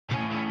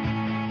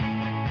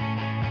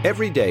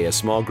Every day, a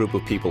small group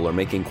of people are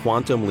making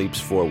quantum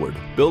leaps forward,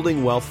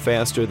 building wealth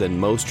faster than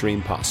most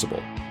dream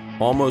possible,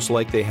 almost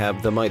like they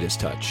have the Midas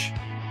touch.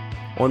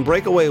 On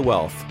Breakaway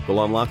Wealth,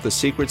 we'll unlock the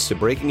secrets to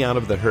breaking out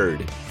of the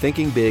herd,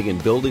 thinking big,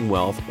 and building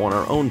wealth on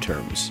our own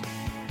terms.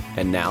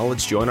 And now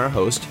let's join our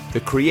host,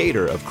 the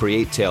creator of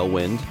Create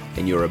Tailwind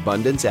and your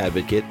abundance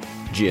advocate,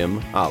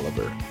 Jim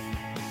Oliver.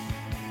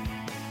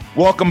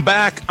 Welcome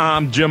back.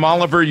 I'm Jim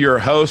Oliver, your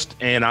host,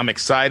 and I'm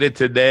excited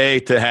today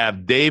to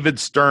have David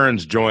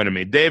Stearns joining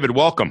me. David,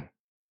 welcome.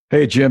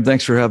 Hey, Jim.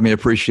 Thanks for having me.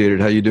 Appreciate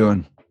it. How you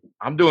doing?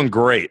 I'm doing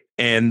great.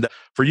 And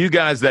for you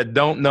guys that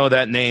don't know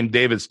that name,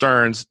 David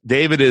Stearns,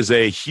 David is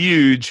a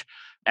huge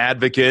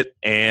advocate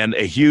and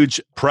a huge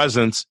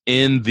presence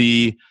in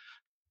the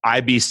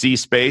IBC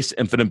space,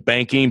 infinite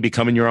banking,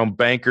 becoming your own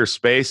banker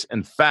space.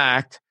 In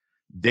fact,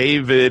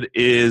 David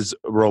is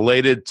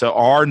related to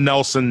our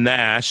Nelson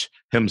Nash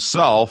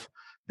himself.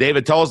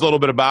 David, tell us a little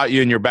bit about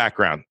you and your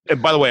background. And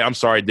by the way, I'm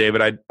sorry,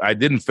 David, I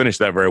didn't finish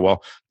that very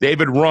well.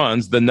 David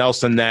runs the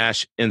Nelson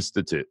Nash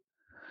Institute.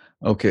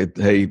 Okay.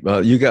 Hey,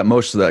 you got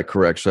most of that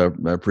correct, so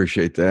I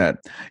appreciate that.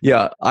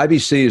 Yeah,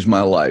 IBC is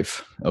my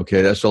life.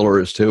 Okay, that's all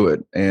there is to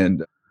it.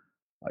 And,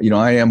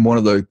 I am one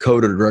of the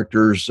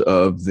co-directors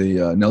of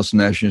the Nelson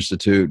Nash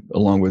Institute,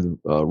 along with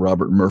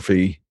Robert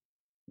Murphy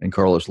and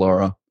Carlos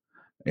Lara.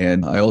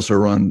 And I also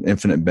run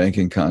Infinite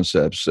Banking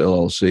Concepts,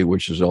 LLC,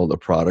 which is all the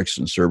products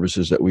and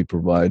services that we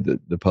provide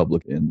the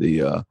public in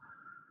the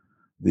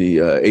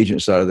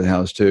agent side of the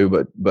house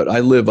too. But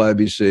I live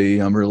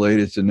IBC. I'm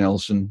related to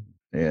Nelson,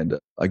 and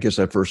I guess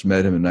I first met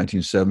him in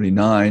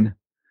 1979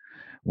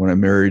 when I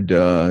married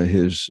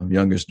his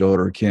youngest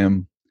daughter,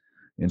 Kim.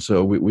 And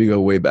so we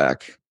go way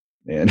back.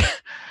 And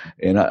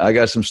I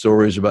got some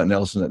stories about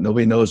Nelson that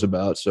nobody knows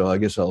about. So I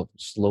guess I'll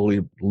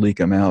slowly leak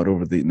them out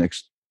over the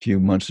next few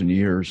months and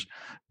years.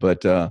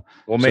 But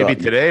maybe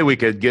today we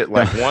could get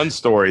like one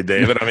story,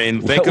 David. I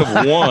mean, think of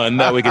one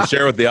that we could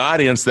share with the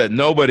audience that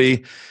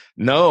nobody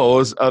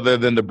knows other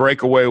than the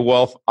Breakaway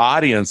Wealth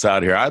audience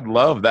out here. I'd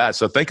love that.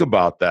 So think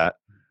about that.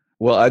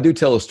 Well, I do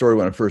tell a story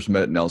when I first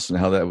met Nelson,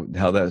 how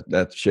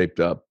that shaped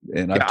up,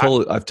 and I've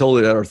told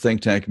it at our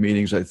think tank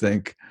meetings, I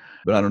think,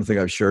 but I don't think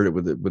I've shared it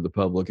with the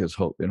public as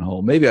in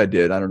whole. Maybe I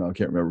did. I don't know. I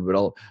can't remember,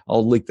 but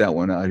I'll leak that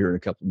one out here in a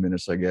couple of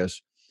minutes, I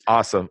guess.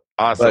 Awesome.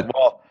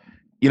 Well,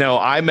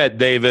 I met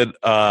David,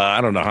 I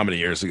don't know how many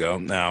years ago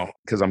now,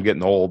 because I'm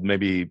getting old,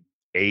 maybe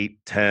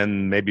 8,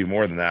 10, maybe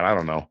more than that. I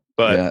don't know.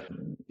 But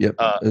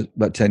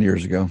about 10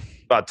 years ago.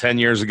 About 10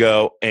 years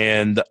ago.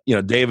 And,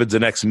 David's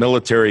an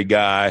ex-military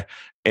guy.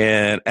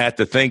 And at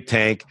the think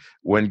tank,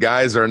 when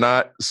guys are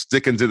not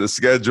sticking to the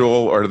schedule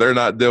or they're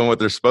not doing what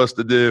they're supposed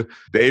to do,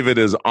 David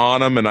is on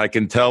them. And I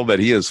can tell that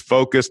he is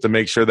focused to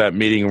make sure that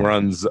meeting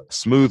runs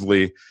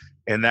smoothly.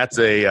 And that's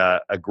a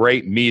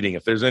great meeting.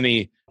 If there's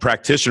any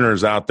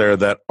practitioners out there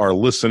that are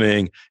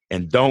listening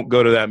and don't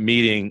go to that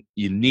meeting,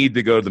 you need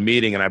to go to the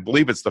meeting. And I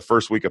believe it's the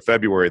first week of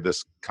February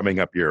this coming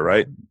up year,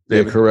 right,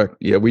 David? Yeah, correct.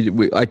 Yeah,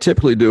 I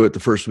typically do it the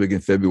first week in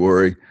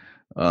February.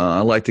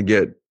 I like to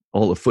get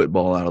all the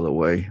football out of the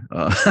way.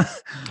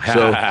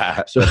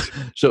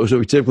 So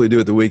we typically do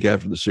it the week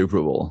after the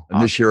Super Bowl.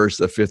 And this year it's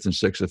the 5th and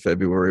 6th of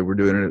February. We're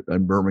doing it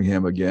in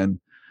Birmingham again,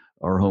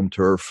 our home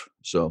turf.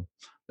 So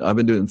I've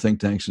been doing think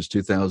tank since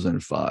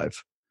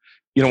 2005.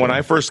 When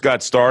I first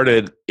got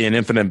started in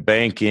infinite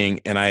banking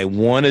and I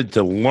wanted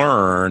to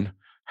learn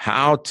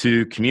how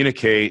to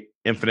communicate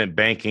infinite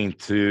banking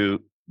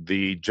to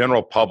the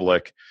general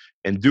public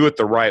and do it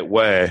the right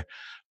way,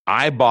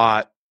 I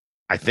bought,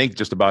 I think,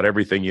 just about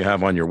everything you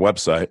have on your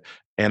website.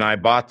 And I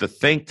bought the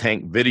think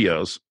tank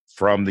videos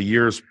from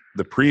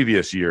the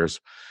previous years.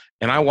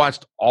 And I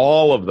watched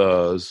all of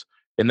those.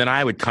 And then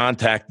I would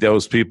contact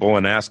those people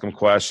and ask them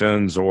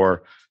questions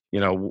or,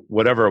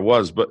 whatever it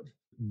was. But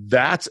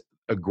that's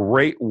a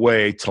great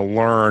way to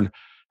learn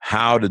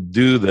how to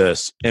do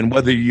this. And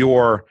whether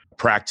you're a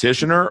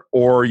practitioner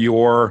or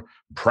you're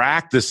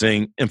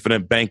practicing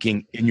infinite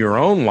banking in your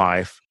own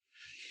life,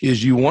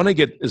 is you want to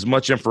get as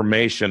much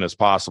information as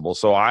possible.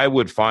 So I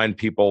would find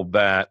people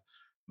that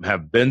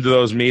have been to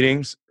those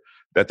meetings,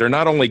 that they're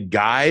not only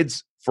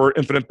guides for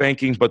infinite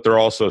banking, but they're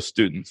also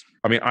students.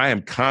 I mean, I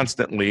am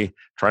constantly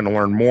trying to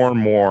learn more and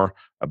more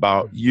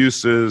about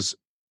uses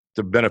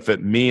to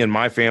benefit me and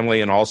my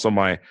family and also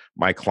my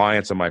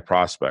clients and my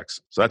prospects.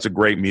 So that's a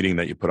great meeting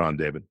that you put on,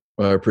 David.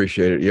 Well, I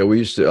appreciate it. Yeah,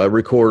 I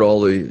record all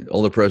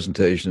the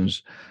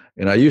presentations,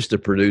 and I used to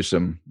produce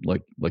them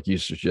like you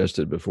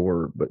suggested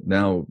before, but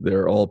now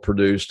they're all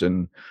produced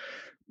and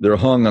they're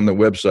hung on the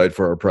website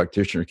for our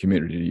practitioner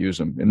community to use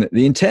them. And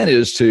the intent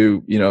is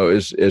to,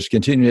 is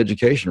continuing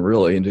education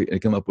really, and to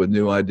come up with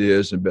new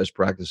ideas and best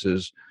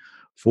practices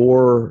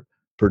for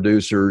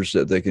producers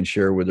that they can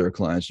share with their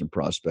clients and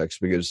prospects.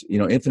 Because,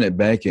 infinite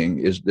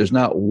banking there's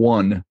not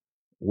one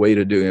way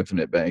to do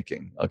infinite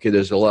banking. Okay,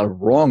 there's a lot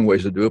of wrong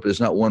ways to do it, but there's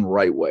not one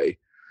right way.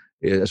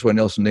 Yeah, that's why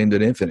Nelson named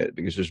it infinite,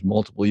 because there's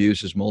multiple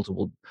uses,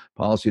 multiple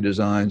policy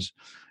designs,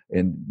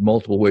 and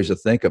multiple ways to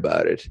think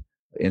about it.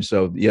 And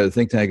so, the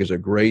think tank is a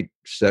great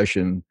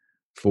session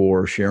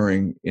for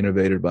sharing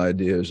innovative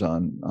ideas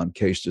on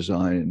case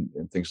design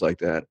and things like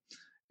that.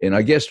 And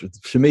I guess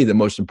to me, the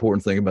most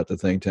important thing about the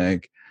think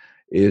tank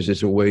is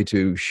it's a way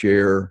to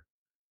share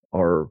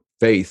our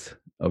faith,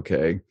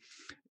 okay,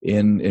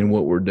 in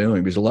what we're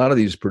doing. Because a lot of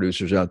these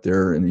producers out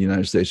there in the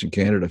United States and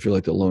Canada feel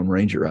like the Lone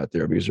Ranger out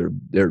there because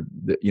they're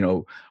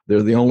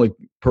the only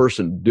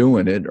person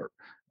doing it,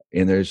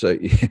 and there's a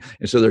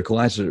and so their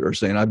clients are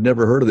saying, I've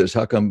never heard of this.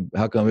 How come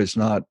it's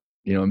not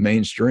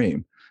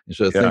mainstream? And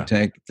so the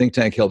think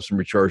tank helps them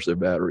recharge their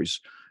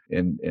batteries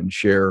and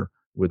share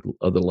with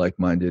other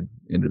like-minded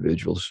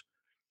individuals.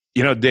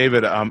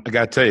 David, I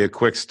got to tell you a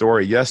quick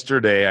story.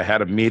 Yesterday, I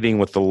had a meeting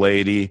with a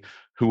lady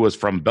who was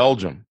from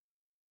Belgium,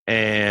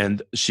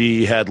 and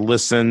she had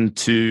listened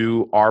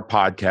to our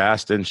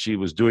podcast, and she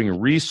was doing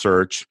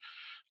research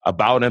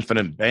about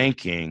infinite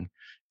banking,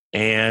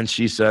 and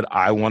she said,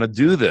 I want to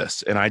do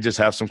this, and I just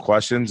have some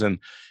questions, and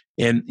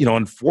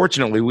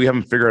unfortunately, we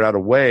haven't figured out a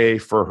way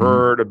for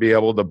her to be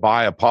able to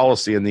buy a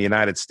policy in the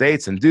United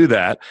States and do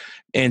that,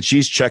 and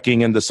she's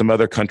checking into some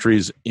other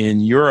countries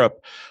in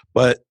Europe,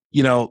 but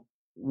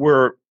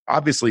we're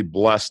obviously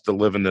blessed to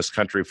live in this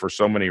country for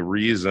so many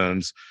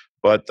reasons,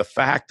 but the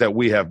fact that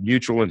we have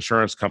mutual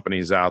insurance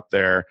companies out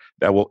there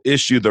that will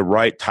issue the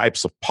right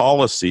types of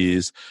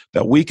policies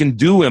that we can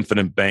do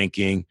infinite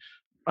banking,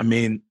 I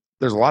mean,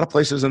 there's a lot of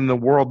places in the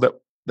world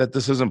that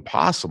this isn't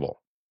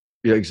possible.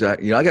 Yeah,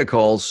 exactly. I get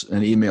calls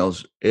and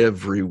emails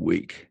every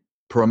week,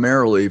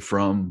 primarily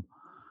from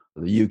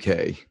the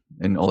UK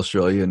and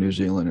Australia, New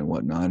Zealand, and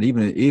whatnot.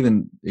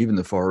 Even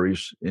the Far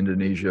East,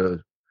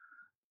 Indonesia,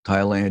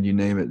 Thailand, you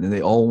name it, and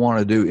they all want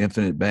to do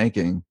infinite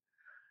banking.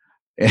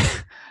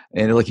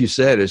 And like you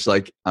said, it's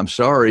like, I'm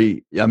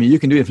sorry. I mean, you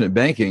can do infinite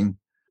banking,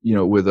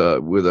 with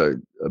a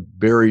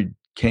buried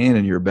can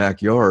in your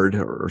backyard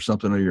or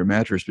something on your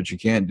mattress, but you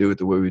can't do it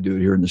the way we do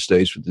it here in the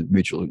States with the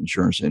mutual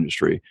insurance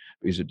industry,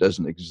 because it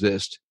doesn't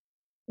exist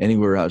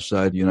anywhere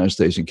outside the United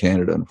States and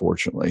Canada,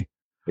 unfortunately.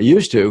 It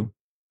used to.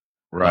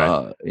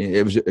 Right.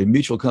 It was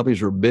mutual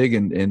companies were big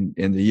in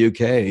the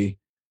UK,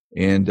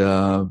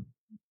 and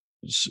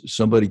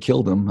somebody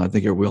killed them. I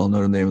think we all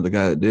know the name of the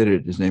guy that did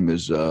it. His name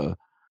is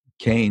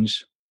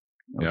Keynes.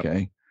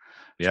 Okay.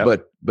 Yeah.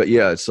 But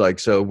yeah, it's like,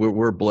 so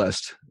we're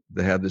blessed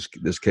to have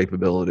this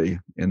capability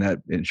in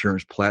that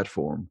insurance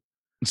platform.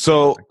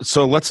 So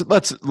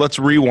let's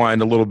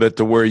rewind a little bit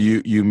to where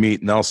you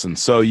meet Nelson.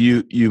 So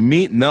you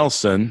meet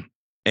Nelson,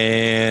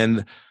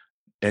 and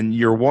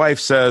your wife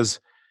says,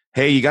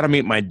 "Hey, you got to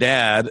meet my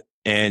dad."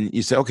 And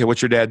you say, "Okay,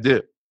 what's your dad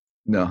do?"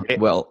 No,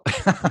 well,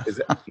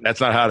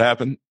 that's not how it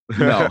happened.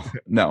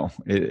 No,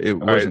 it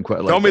wasn't quite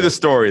like that. Tell me the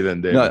story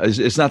then, David. No,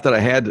 it's not that I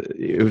had.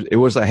 It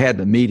was I had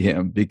to meet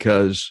him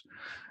because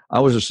I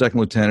was a second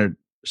lieutenant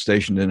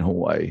stationed in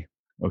Hawaii.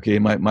 Okay,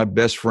 my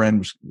best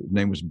friend's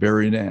name was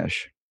Barry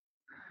Nash.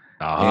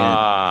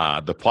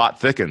 The plot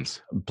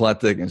thickens.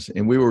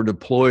 And we were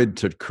deployed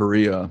to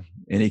Korea,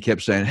 and he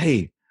kept saying,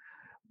 "Hey,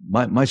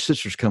 my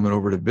sister's coming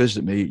over to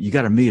visit me. You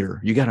got to meet her.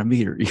 You got to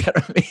meet her. You got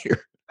to meet her."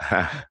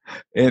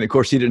 And of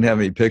course, he didn't have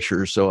any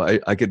pictures, so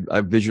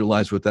I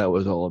visualized what that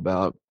was all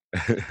about.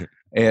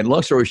 And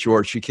long story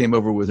short, she came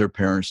over with her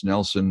parents,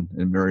 Nelson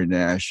and Mary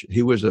Nash.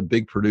 He was a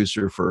big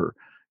producer for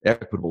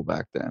Equitable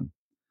back then,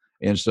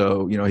 and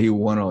so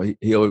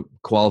he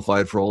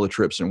qualified for all the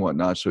trips and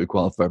whatnot. So he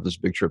qualified for this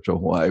big trip to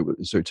Hawaii.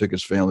 So he took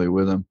his family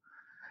with him,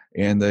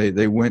 and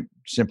they went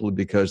simply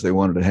because they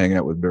wanted to hang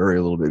out with Barry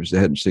a little bit because they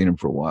hadn't seen him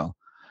for a while.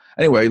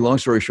 Anyway, long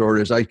story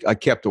short is I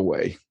kept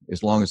away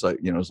as long as I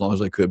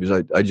could,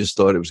 because I just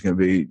thought it was going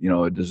to be,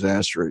 a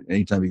disaster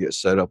anytime you get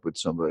set up with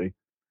somebody.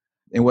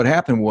 And what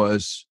happened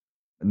was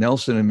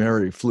Nelson and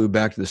Mary flew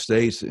back to the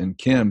States, and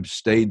Kim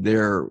stayed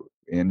there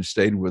and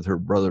stayed with her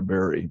brother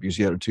Barry because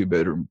he had a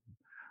 2-bedroom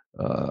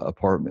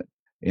apartment.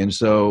 And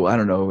so, I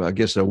don't know, I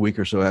guess a week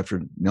or so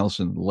after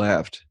Nelson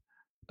left,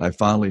 I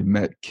finally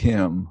met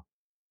Kim,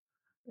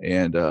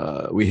 and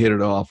we hit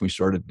it off. We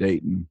started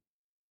dating.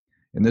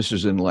 And this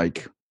is in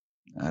like,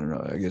 I don't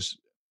know, I guess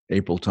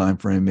April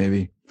timeframe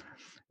maybe.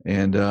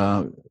 And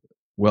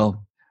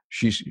well,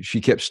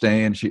 she kept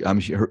staying.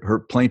 Her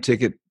plane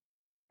ticket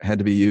had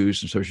to be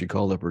used, and so she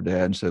called up her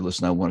dad and said,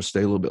 "Listen, I want to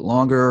stay a little bit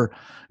longer."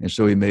 And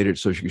so he made it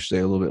so she could stay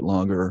a little bit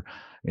longer.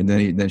 And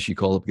then she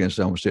called up again and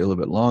said, "I want to stay a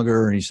little bit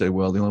longer." And he said,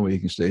 "Well, the only way you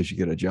can stay is you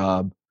get a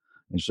job."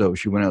 And so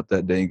she went out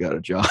that day and got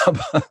a job.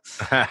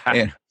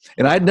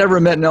 and I'd never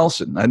met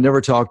Nelson. I'd never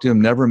talked to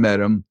him, never met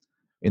him.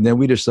 And then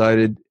we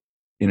decided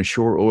in a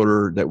short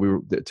order that we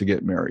were to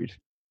get married.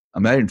 I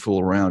didn't fool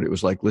around. It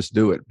was like, let's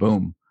do it.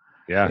 Boom.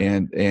 Yeah.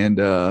 And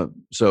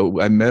so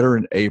I met her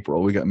in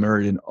April. We got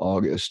married in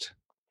August.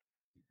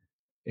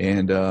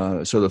 And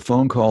so the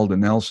phone call to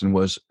Nelson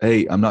was,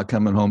 "Hey, I'm not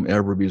coming home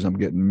ever because I'm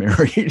getting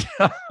married."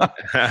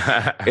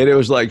 And it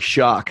was like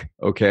shock.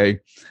 Okay.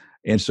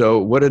 And so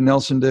what did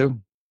Nelson do?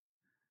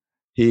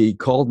 He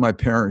called my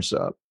parents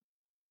up,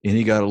 and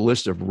he got a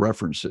list of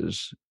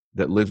references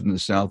that lived in the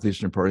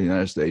southeastern part of the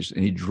United States,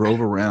 and he drove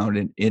around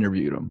and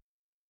interviewed them.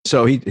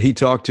 So he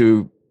talked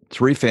to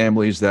three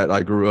families that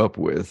I grew up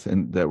with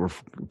and that were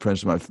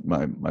friends of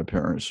my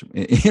parents.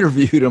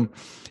 Interviewed them,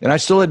 and I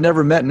still had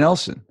never met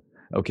Nelson.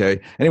 Okay.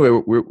 Anyway,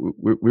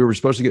 we were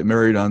supposed to get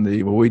married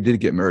we did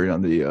get married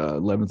on the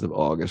 11th of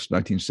August,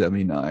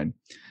 1979.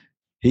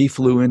 He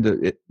flew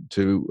into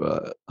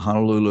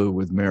Honolulu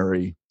with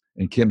Mary,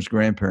 and Kim's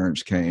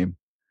grandparents came,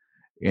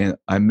 and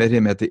I met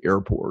him at the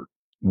airport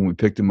when we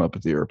picked him up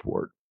at the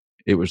airport.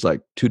 It was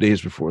like 2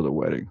 days before the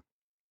wedding.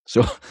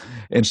 So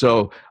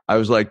I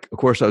was like, of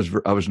course I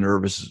was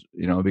nervous,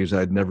 because I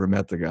had never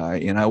met the guy,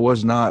 and I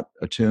was not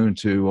attuned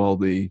to all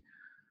the,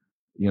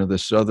 the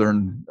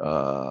Southern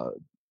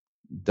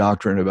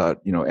doctrine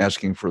about,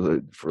 asking for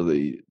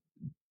the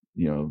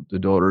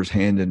daughter's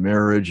hand in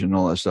marriage and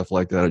all that stuff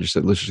like that. I just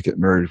said, let's just get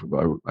married.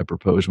 I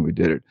proposed and we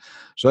did it.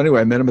 So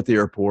anyway, I met him at the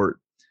airport,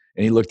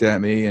 and he looked at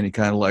me and he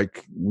kind of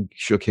like, we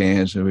shook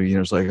hands, and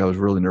it's like, I was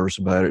really nervous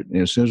about it.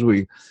 And as soon as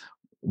we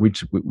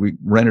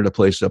rented a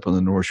place up on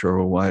the North Shore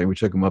of Hawaii, we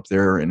took him up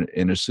there, and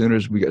as soon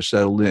as we got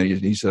settled in,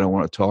 he said, I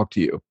want to talk to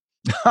you.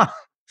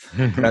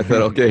 And I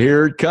thought, okay,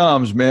 here it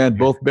comes, man,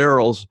 both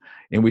barrels.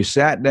 And we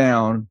sat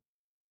down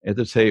at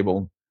the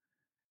table,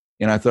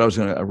 and I thought I was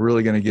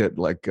really going to get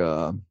like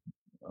a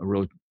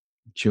really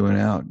chewing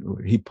out.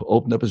 He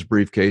opened up his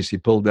briefcase. He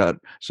pulled out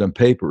some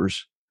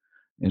papers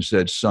and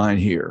said, sign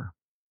here.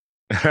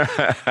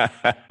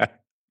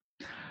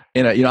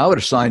 And I would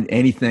have signed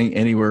anything,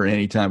 anywhere,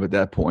 anytime at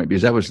that point,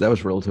 because that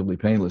was relatively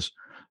painless.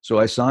 So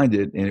I signed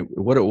it, and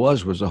what it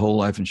was a whole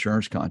life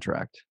insurance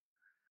contract.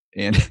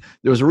 And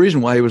there was a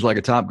reason why he was like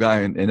a top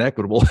guy in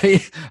Equitable.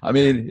 I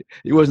mean,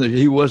 he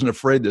wasn't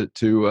afraid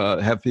to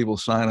have people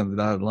sign on the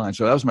dotted line.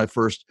 So that was my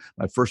first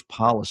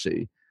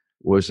policy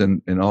was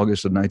in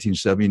August of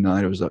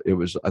 1979. It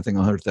was I think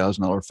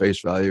 $100,000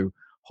 face value,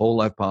 whole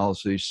life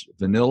policies,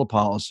 vanilla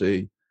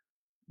policy,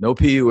 no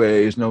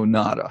PUAs, no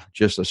nada,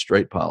 just a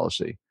straight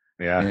policy.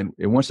 Yeah. And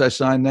once I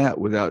signed that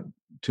without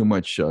too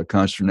much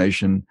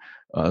consternation,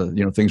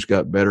 things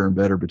got better and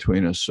better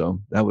between us.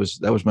 So that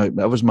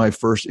was my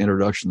first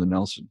introduction to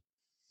Nelson.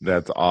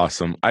 That's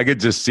awesome. I could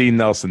just see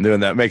Nelson doing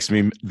that.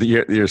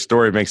 Your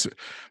story makes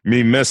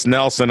me miss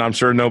Nelson. I'm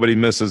sure nobody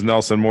misses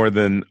Nelson more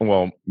than,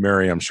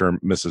 Mary, I'm sure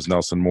misses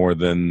Nelson more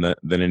than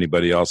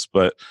anybody else.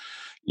 But,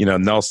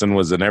 Nelson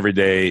was an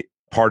everyday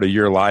part of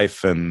your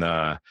life and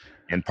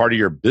part of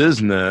your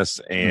business,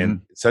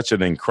 and such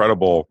an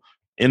incredible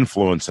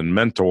influence and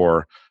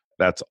mentor.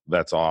 That's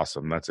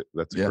awesome. That's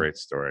a great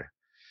story.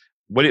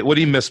 What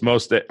do you miss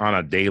most on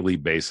a daily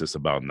basis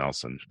about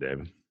Nelson,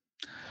 David?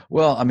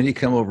 Well, I mean, he'd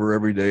come over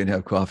every day and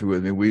have coffee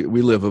with me. We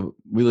lived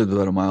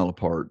about a mile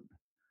apart,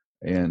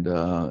 and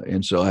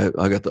so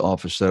I got the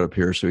office set up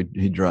here. So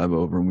he'd drive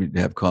over and we'd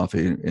have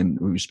coffee, and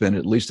we would spend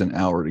at least an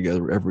hour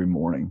together every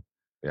morning.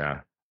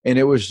 Yeah, and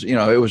it was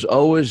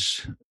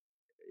always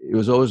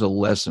a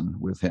lesson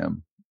with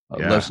him, a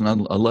lesson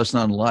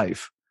on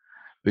life,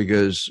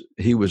 because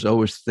he was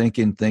always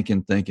thinking,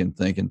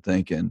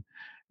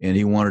 and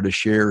he wanted to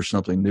share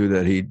something new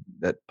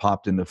that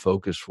popped into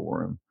focus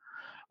for him.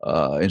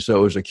 And so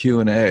it was a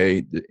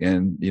Q&A,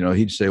 and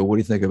he'd say, well, what do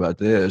you think about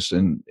this?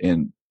 And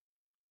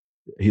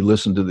he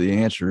listened to the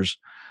answers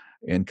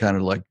and kind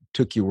of like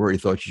took you where he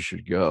thought you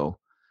should go.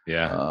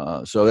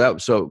 Yeah. So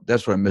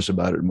that's what I miss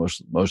about it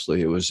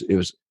mostly. It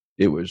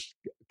was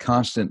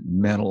constant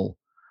mental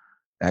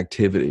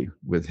activity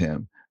with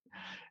him.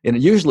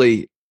 And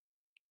usually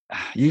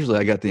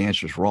I got the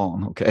answers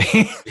wrong.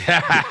 Okay.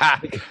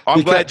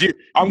 I'm glad you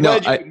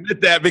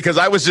admit that, because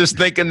I was just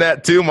thinking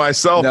that too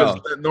myself.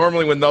 No.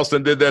 Normally when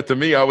Nelson did that to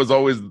me, I was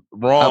always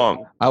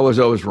wrong. I was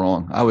always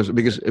wrong.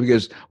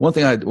 Because one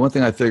thing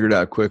I figured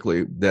out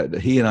quickly, that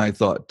he and I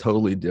thought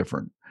totally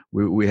different.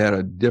 We had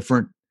a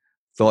different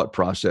thought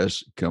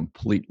process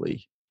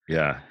completely.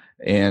 Yeah.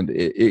 And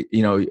it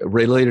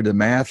related to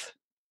math,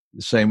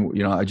 the same,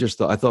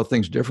 I thought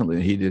things differently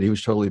than he did. He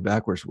was totally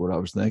backwards from what I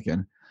was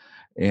thinking.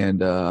 And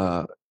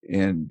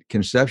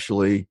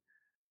conceptually,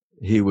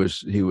 he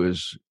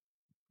was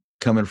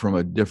coming from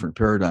a different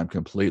paradigm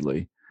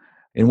completely.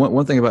 And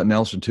one thing about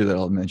Nelson too that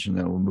I'll mention,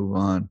 then we'll move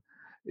on,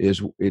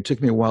 is it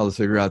took me a while to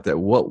figure out that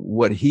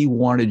what he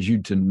wanted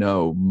you to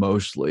know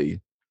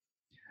mostly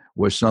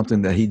was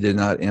something that he did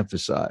not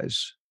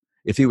emphasize.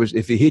 If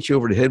he hit you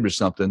over the head with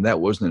something, that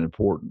wasn't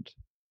important.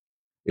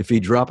 If he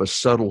dropped a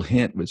subtle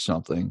hint with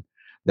something,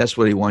 that's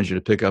what he wanted you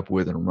to pick up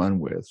with and run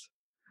with.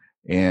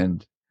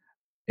 And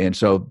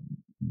so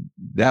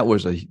that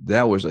was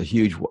a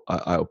huge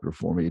eye opener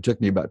for me. It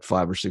took me about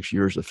 5 or 6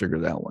 years to figure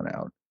that one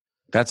out.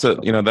 That's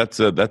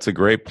a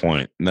great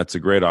point, and that's a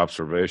great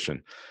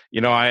observation.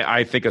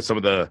 I think of some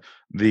of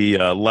the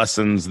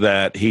lessons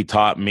that he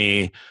taught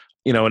me.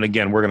 And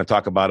again, we're going to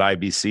talk about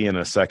IBC in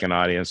a second,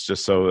 audience,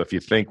 just so if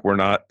you think we're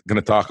not going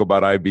to talk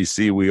about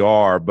IBC, we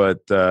are. But,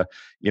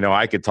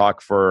 I could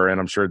talk and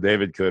I'm sure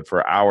David could,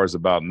 for hours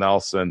about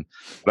Nelson.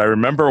 But I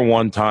remember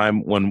one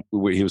time when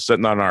he was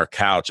sitting on our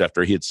couch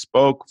after he had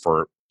spoke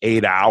for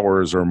 8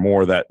 hours or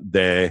more that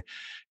day,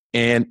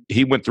 and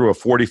he went through a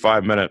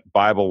 45-minute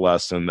Bible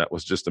lesson that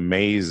was just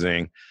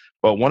amazing.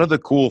 But one of the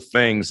cool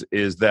things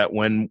is that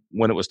when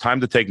it was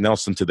time to take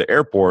Nelson to the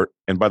airport,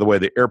 and by the way,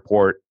 the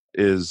airport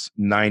is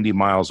 90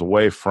 miles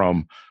away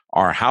from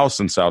our house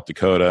in South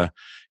Dakota,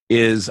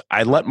 is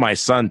I let my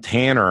son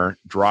Tanner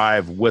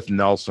drive with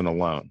Nelson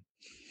alone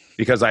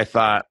because I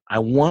thought, I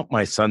want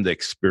my son to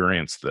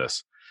experience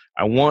this.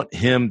 I want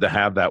him to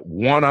have that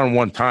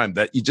one-on-one time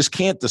that you just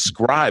can't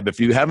describe. If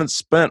you haven't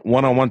spent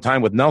one-on-one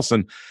time with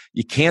Nelson,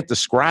 you can't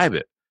describe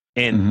it.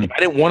 And I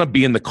didn't want to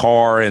be in the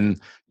car and,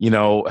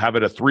 have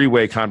it a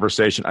three-way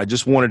conversation. I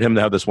just wanted him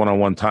to have this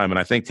one-on-one time. And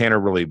I think Tanner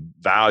really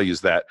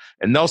values that.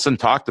 And Nelson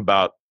talked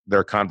about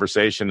their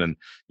conversation and,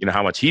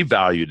 how much he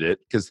valued it,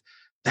 because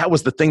that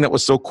was the thing that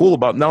was so cool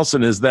about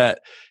Nelson, is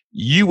that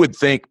you would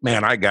think,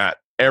 man, I got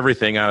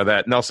everything out of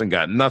that. Nelson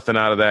got nothing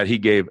out of that. He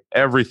gave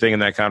everything in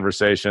that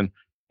conversation.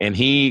 And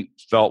he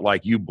felt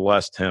like you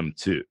blessed him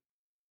too.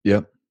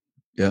 Yep.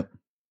 Yeah.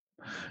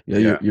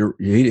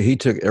 He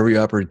took every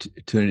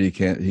opportunity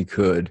he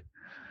could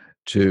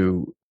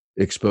to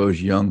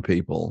expose young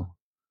people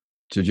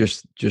to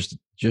just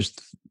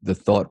the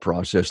thought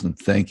process and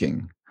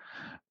thinking,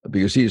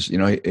 because he's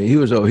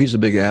a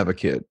big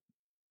advocate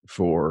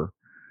for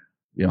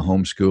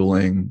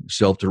homeschooling,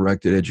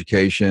 self-directed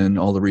education.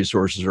 All the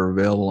resources are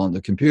available on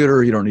the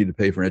computer. You don't need to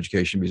pay for an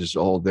education because it's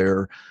all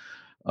there.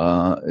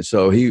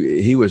 So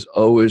he was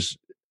always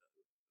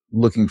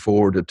looking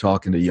forward to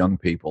talking to young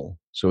people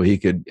so he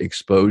could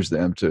expose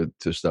them to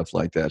stuff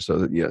like that.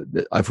 So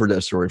I've heard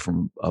that story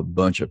from a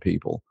bunch of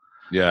people.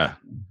 Yeah.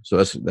 So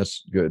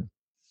that's good.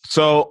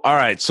 So, all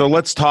right. So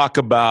let's talk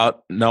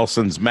about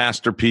Nelson's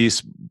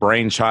masterpiece,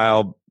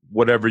 brainchild,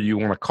 whatever you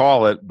want to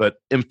call it, but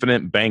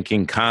infinite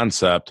banking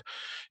concept.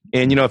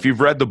 And, if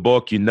you've read the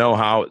book, you know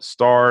how it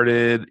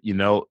started,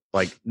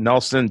 like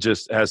Nelson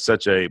just has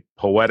such a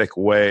poetic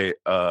way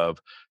of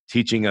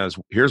teaching us,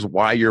 here's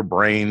why your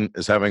brain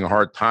is having a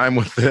hard time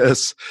with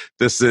this.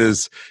 This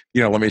is,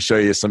 let me show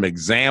you some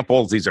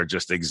examples. These are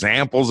just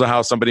examples of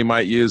how somebody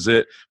might use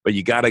it, but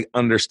you got to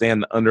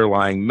understand the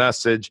underlying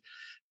message.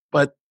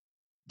 But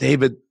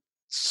David,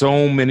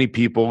 so many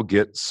people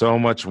get so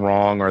much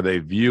wrong, or they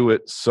view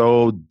it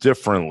so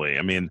differently.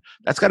 I mean,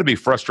 that's got to be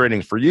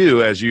frustrating for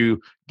you as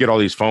you get all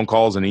these phone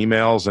calls and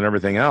emails and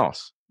everything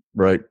else.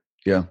 Right.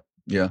 Yeah.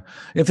 Yeah.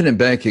 Infinite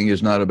banking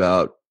is not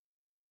about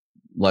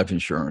life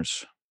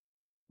insurance.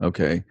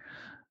 Okay.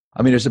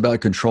 I mean, it's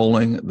about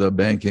controlling the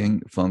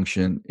banking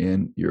function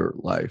in your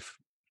life,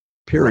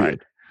 period. Right.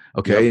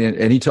 Okay. Yep.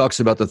 And he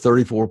talks about the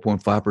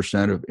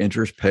 34.5% of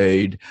interest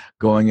paid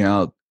going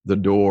out the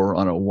door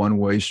on a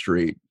one-way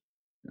street.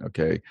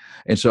 Okay.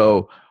 And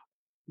so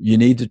you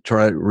need to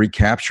try to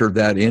recapture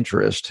that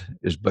interest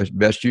as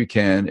best you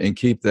can and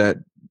keep that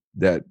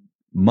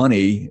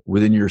money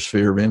within your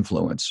sphere of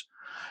influence.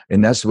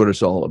 And that's what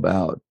it's all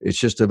about. It's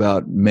just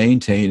about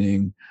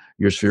maintaining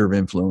your sphere of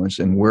influence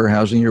and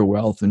warehousing your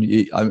wealth. And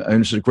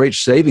it's a great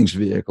savings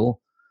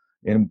vehicle.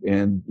 And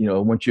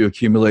once you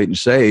accumulate and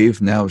save,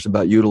 now it's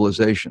about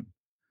utilization.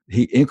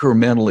 He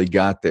incrementally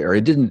got there.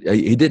 He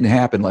didn't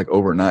happen like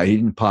overnight. He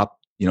didn't pop,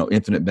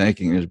 infinite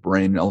banking in his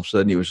brain, and all of a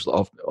sudden he was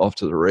off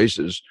to the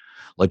races.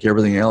 Like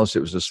everything else, it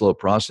was a slow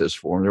process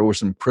for him. There were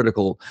some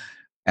critical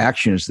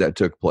actions that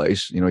took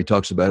place. He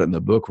talks about it in the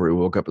book where he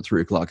woke up at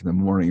 3:00 in the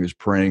morning. He was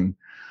praying,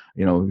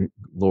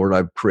 Lord,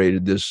 I've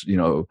created this,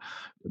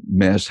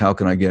 mess. How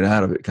can I get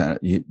out of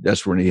it?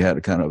 That's when he had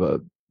a kind of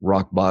a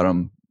rock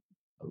bottom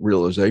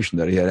realization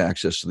that he had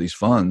access to these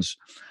funds.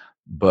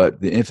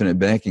 But the infinite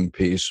banking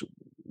piece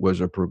was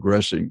a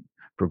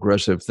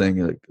progressive thing.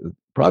 It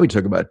probably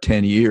took about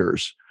 10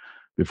 years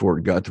before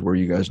it got to where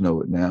you guys know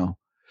it now.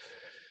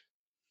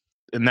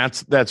 And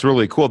that's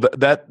really cool.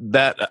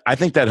 That I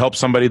think that helps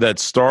somebody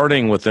that's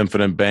starting with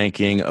infinite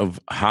banking of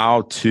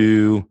how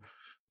to,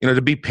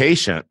 to be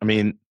patient. I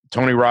mean,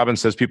 Tony Robbins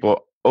says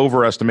people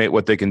overestimate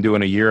what they can do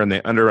in a year and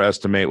they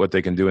underestimate what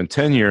they can do in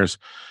 10 years.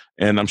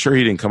 And I'm sure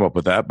he didn't come up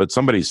with that, but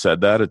somebody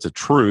said that. It's a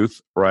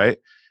truth, right?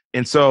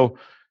 And so,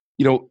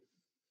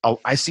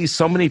 I see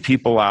so many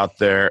people out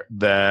there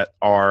that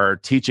are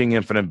teaching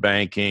infinite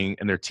banking,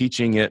 and they're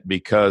teaching it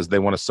because they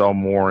want to sell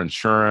more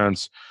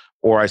insurance.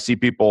 Or I see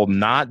people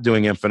not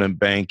doing infinite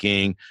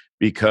banking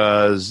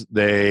because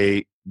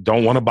they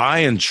don't want to buy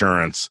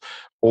insurance,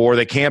 or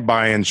they can't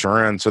buy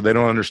insurance, or they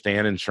don't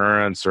understand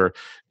insurance, or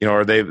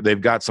or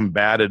they've got some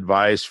bad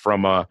advice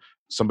from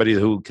somebody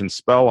who can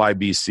spell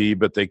IBC,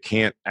 but they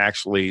can't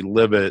actually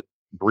live it,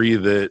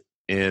 breathe it,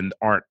 and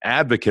aren't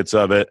advocates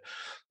of it.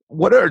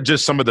 What are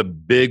just some of the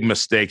big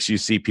mistakes you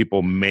see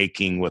people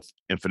making with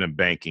infinite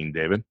banking,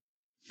 David?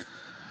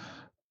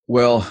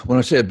 Well, when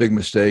I say a big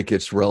mistake,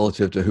 it's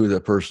relative to who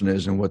that person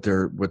is and what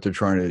they're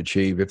trying to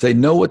achieve. If they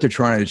know what they're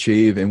trying to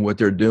achieve and what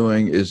they're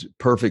doing is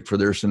perfect for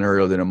their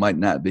scenario, then it might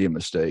not be a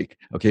mistake.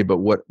 Okay, but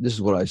this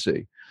is what I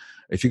see.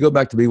 If you go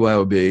back to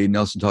BYOB,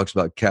 Nelson talks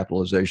about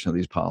capitalization of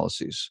these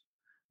policies.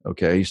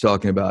 Okay, he's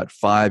talking about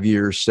 5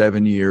 years,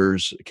 7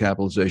 years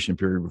capitalization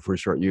period before you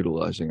start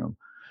utilizing them.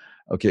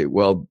 Okay,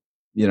 well,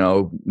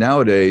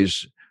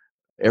 nowadays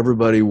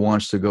everybody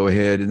wants to go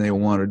ahead and they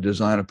want to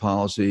design a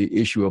policy,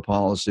 issue a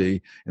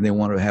policy, and they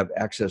want to have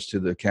access to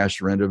the cash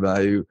surrender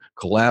value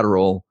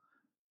collateral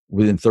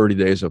within 30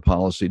 days of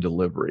policy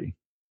delivery.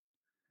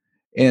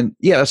 And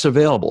yeah, it's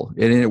available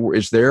and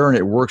it's there and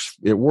it works.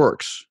 It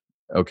works.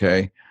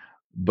 Okay.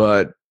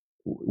 But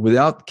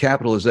without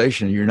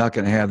capitalization, you're not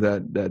going to have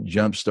that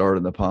jump start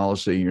in the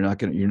policy. You're not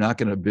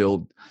going to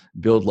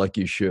build like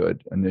you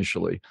should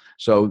initially.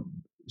 So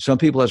some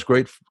people, that's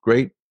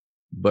great.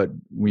 But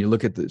when you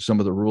look at some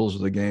of the rules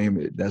of the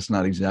game, that's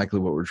not exactly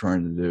what we're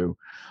trying to do.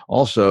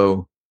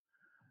 Also,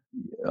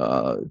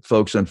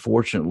 folks,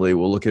 unfortunately,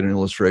 will look at an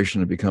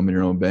illustration of becoming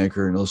your own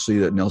banker, and they'll see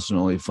that Nelson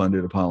only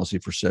funded a policy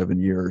for 7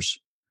 years,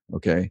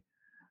 okay,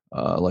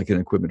 like in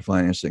equipment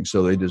financing.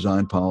 So they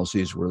design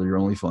policies where you're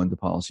only fund the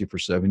policy for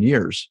 7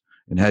 years.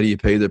 And how do you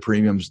pay the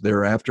premiums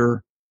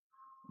thereafter?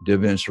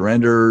 Dividend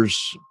surrenders,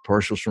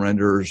 partial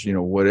surrenders,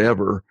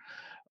 whatever.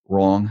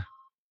 Wrong.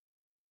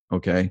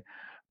 Okay.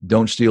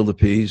 Don't steal the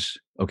peas.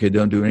 Okay.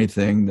 Don't do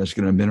anything that's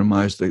going to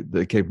minimize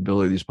the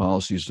capability of these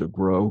policies to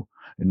grow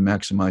and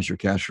maximize your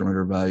cash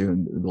surrender value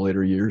in the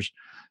later years.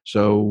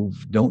 So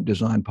don't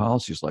design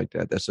policies like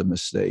that. That's a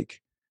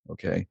mistake.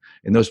 Okay.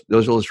 And those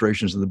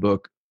illustrations in the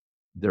book,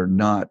 they're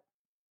not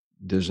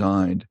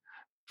designed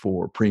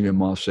for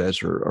premium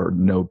offsets or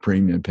no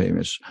premium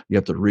payments. You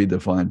have to read the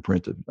fine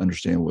print to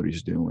understand what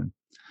he's doing.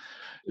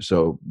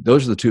 So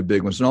those are the two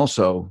big ones. And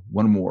also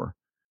one more,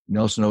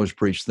 Nelson always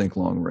preached think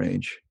long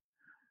range.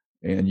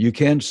 And you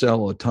can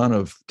sell a ton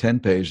of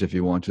 10-pays if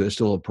you want to. There's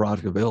still a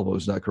product available.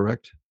 Is that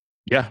correct?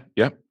 Yeah.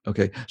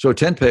 Okay. So a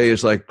 10-pay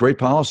is like great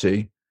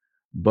policy,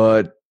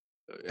 but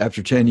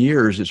after 10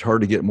 years, it's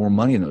hard to get more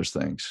money in those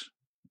things.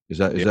 Is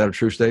that a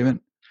true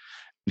statement?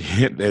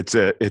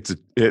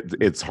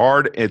 It's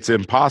hard. It's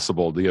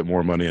impossible to get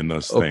more money in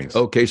those things.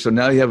 Okay. So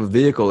now you have a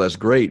vehicle that's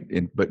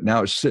great, but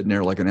now it's sitting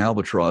there like an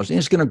albatross, and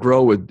it's going to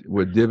grow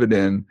with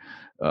dividend,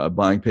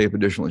 buying pay for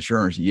additional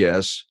insurance.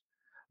 Yes.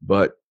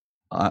 But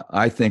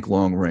I think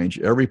long range.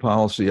 Every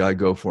policy I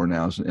go for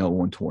now is an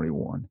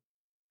L121.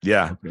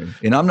 Yeah. Okay.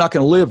 And I'm not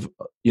going to live,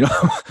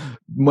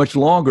 much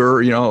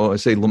longer, I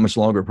say much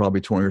longer,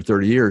 probably 20 or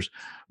 30 years,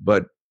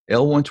 but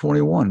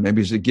L121,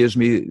 maybe it gives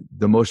me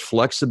the most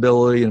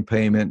flexibility in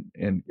payment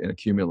and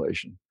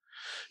accumulation.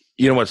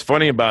 What's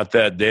funny about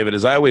that, David,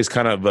 is I always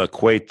kind of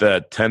equate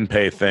that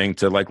 10-pay thing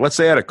to, like, let's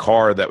say I had a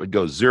car that would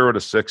go 0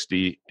 to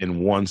 60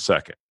 in 1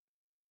 second,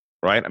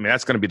 right? I mean,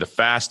 that's going to be the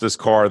fastest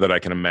car that I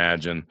can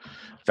imagine,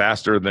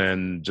 faster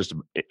than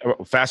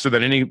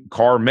any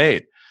car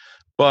made.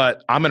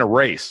 But I'm in a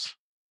race.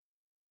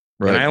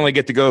 Right. And I only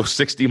get to go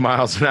 60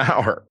 miles an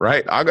hour,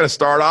 right? I'm going to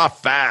start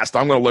off fast.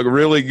 I'm going to look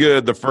really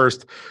good the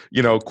first,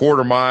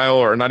 quarter mile,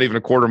 or not even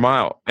a quarter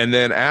mile. And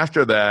then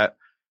after that,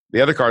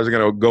 the other cars are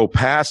going to go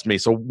past me.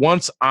 So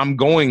once I'm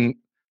going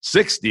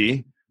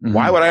 60,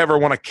 why would I ever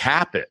want to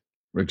cap it?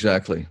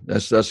 Exactly.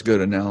 That's a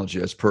good analogy.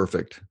 That's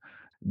perfect.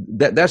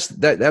 That's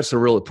the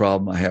real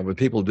problem I have with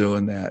people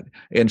doing that.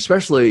 And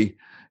especially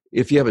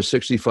if you have a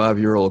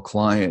 65-year-old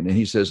client and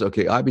he says,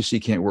 okay,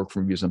 IBC can't work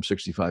for me because I'm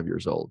 65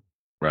 years old.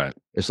 Right.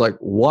 It's like,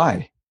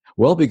 why?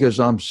 Well, because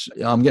I'm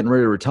getting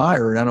ready to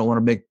retire and I don't want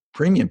to make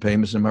premium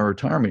payments in my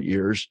retirement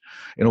years.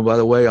 By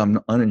the way, I'm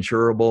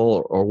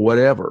uninsurable or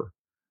whatever.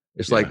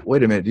 It's like,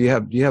 wait a minute, do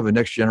you have a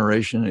next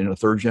generation and a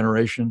third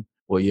generation?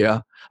 Well,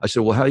 yeah. I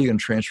said, well, how are you going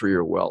to transfer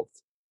your wealth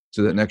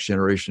to the next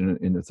generation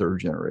in the third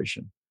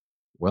generation?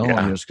 Well,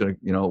 I'm just going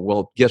to,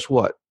 well, guess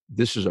what?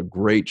 This is a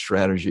great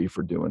strategy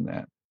for doing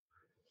that.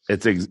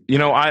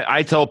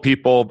 I tell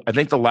people, I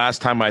think the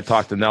last time I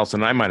talked to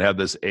Nelson, I might have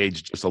this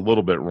age just a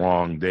little bit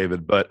wrong,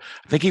 David, but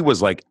I think he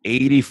was like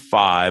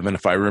 85. And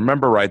if I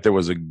remember right, there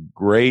was a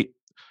great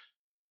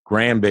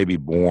grandbaby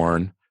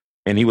born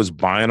and he was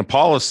buying a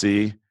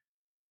policy.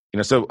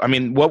 So, I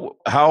mean,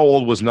 how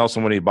old was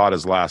Nelson when he bought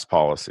his last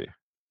policy?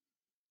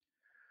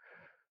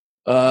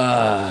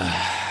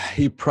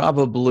 He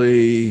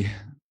probably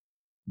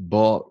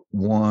bought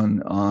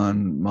one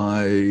on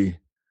my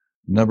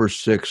number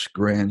 6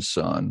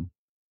 grandson.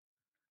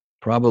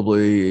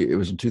 Probably it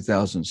was in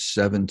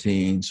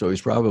 2017, so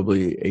he's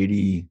probably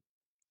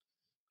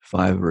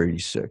 85 or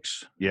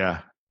 86.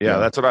 Yeah,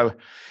 that's what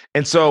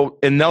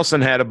and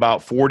Nelson had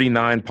about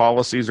 49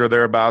 policies or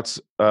thereabouts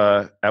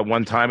at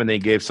one time, and they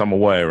gave some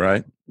away,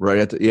 right? Right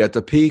at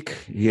the peak,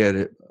 he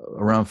had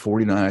around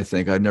 49, I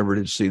think. I never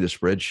did see the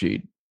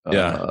spreadsheet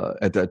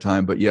at that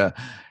time, but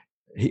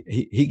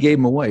he gave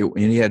them away, and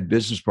he had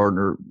business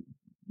partner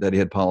that he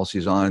had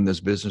policies on, and those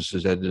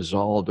businesses had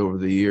dissolved over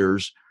the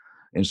years.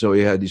 And so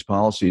he had these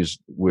policies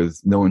with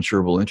no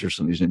insurable interest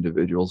in these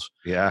individuals.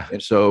 Yeah.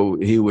 And so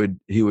he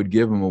would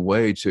give them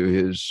away to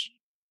his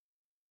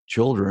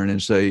children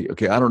and say,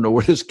 okay, I don't know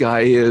where this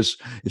guy is.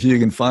 If you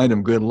can find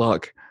him, good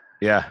luck.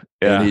 Yeah.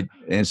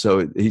 And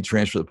so he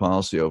transferred the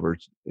policy over.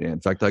 In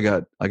fact, I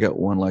got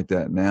one like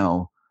that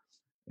now,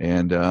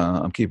 and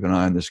I'm keeping an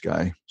eye on this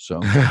guy. So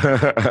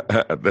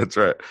that's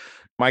right.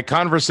 My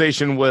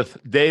conversation with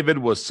David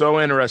was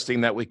so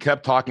interesting that we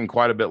kept talking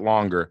quite a bit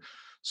longer.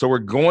 So we're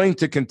going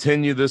to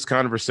continue this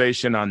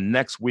conversation on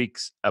next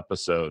week's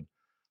episode.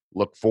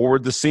 Look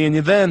forward to seeing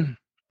you then.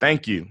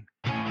 Thank you.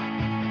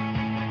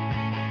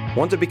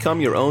 Want to become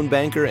your own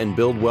banker and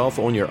build wealth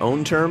on your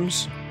own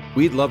terms?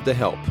 We'd love to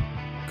help.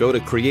 Go to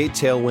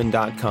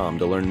createtailwind.com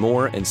to learn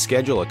more and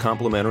schedule a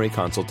complimentary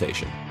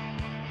consultation.